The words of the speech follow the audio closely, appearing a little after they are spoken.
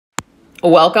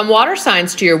Welcome, water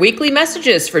signs, to your weekly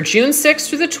messages for June 6th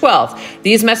through the 12th.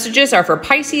 These messages are for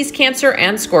Pisces, Cancer,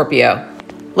 and Scorpio.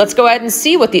 Let's go ahead and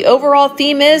see what the overall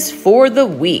theme is for the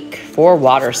week for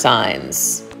water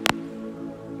signs.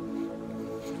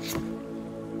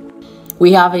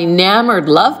 We have enamored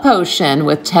love potion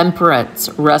with temperance,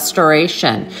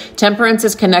 restoration. Temperance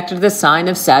is connected to the sign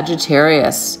of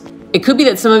Sagittarius. It could be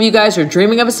that some of you guys are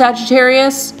dreaming of a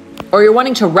Sagittarius, or you're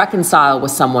wanting to reconcile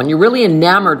with someone. You're really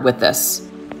enamored with this.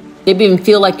 Maybe even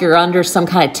feel like you're under some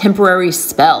kind of temporary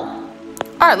spell.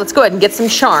 All right, let's go ahead and get some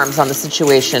charms on the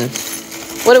situation.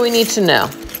 What do we need to know?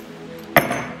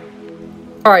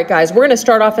 All right, guys, we're going to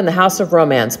start off in the house of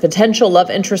romance, potential love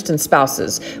interest and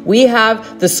spouses. We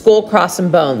have the skull, cross, and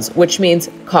bones, which means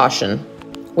caution.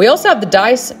 We also have the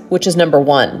dice, which is number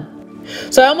 1.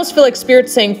 So I almost feel like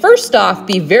Spirit's saying, first off,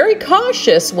 be very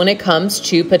cautious when it comes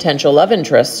to potential love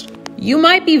interest. You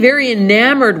might be very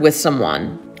enamored with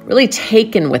someone, really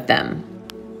taken with them.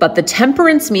 But the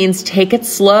temperance means take it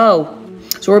slow.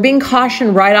 So we're being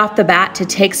cautioned right off the bat to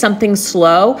take something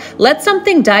slow. Let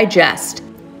something digest.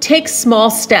 Take small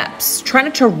steps. Try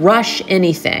not to rush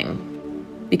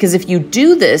anything. Because if you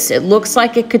do this, it looks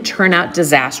like it could turn out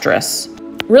disastrous.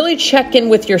 Really check in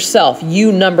with yourself,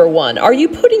 you number 1. Are you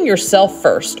putting yourself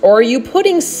first? Or are you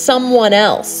putting someone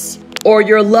else or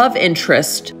your love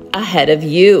interest ahead of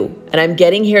you? And I'm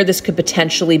getting here, this could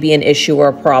potentially be an issue or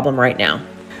a problem right now.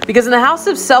 Because in the house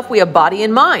of self, we have body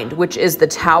and mind, which is the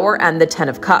Tower and the 10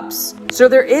 of Cups. So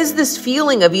there is this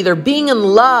feeling of either being in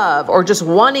love or just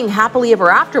wanting happily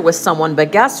ever after with someone.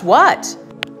 But guess what?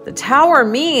 The Tower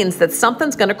means that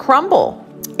something's going to crumble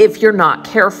if you're not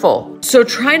careful. So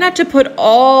try not to put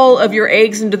all of your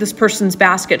eggs into this person's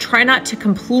basket. Try not to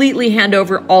completely hand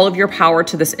over all of your power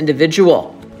to this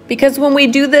individual. Because when we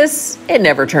do this, it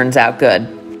never turns out good.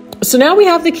 So now we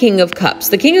have the King of Cups.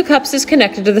 The King of Cups is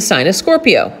connected to the sign of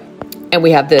Scorpio. And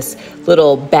we have this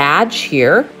little badge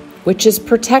here, which is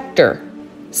protector.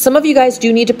 Some of you guys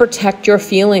do need to protect your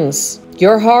feelings,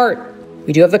 your heart.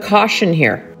 We do have the caution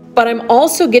here. But I'm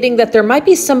also getting that there might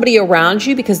be somebody around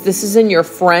you, because this is in your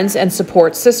friends and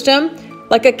support system,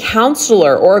 like a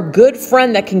counselor or a good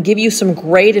friend that can give you some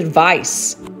great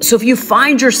advice. So if you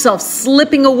find yourself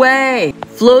slipping away,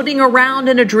 floating around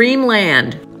in a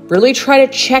dreamland, really try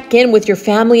to check in with your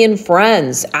family and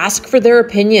friends. Ask for their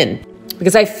opinion,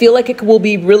 because I feel like it will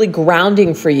be really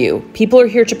grounding for you. People are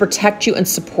here to protect you and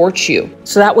support you,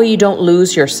 so that way you don't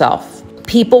lose yourself.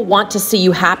 People want to see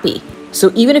you happy.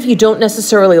 So even if you don't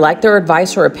necessarily like their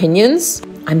advice or opinions,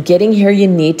 I'm getting here, you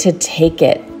need to take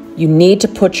it. You need to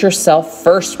put yourself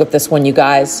first with this one, you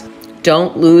guys.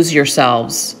 Don't lose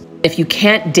yourselves. If you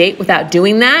can't date without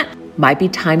doing that, might be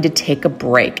time to take a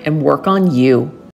break and work on you.